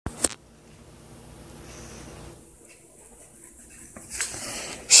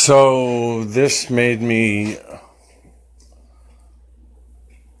So this made me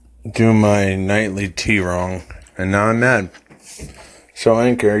do my nightly tea wrong, and now I'm mad. So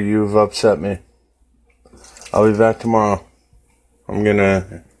Anchor, you've upset me. I'll be back tomorrow. I'm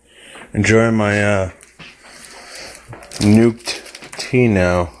gonna enjoy my nuked tea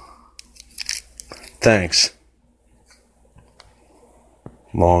now. Thanks.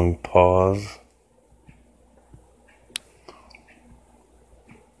 Long pause.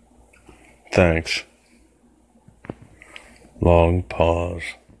 Thanks. Long pause.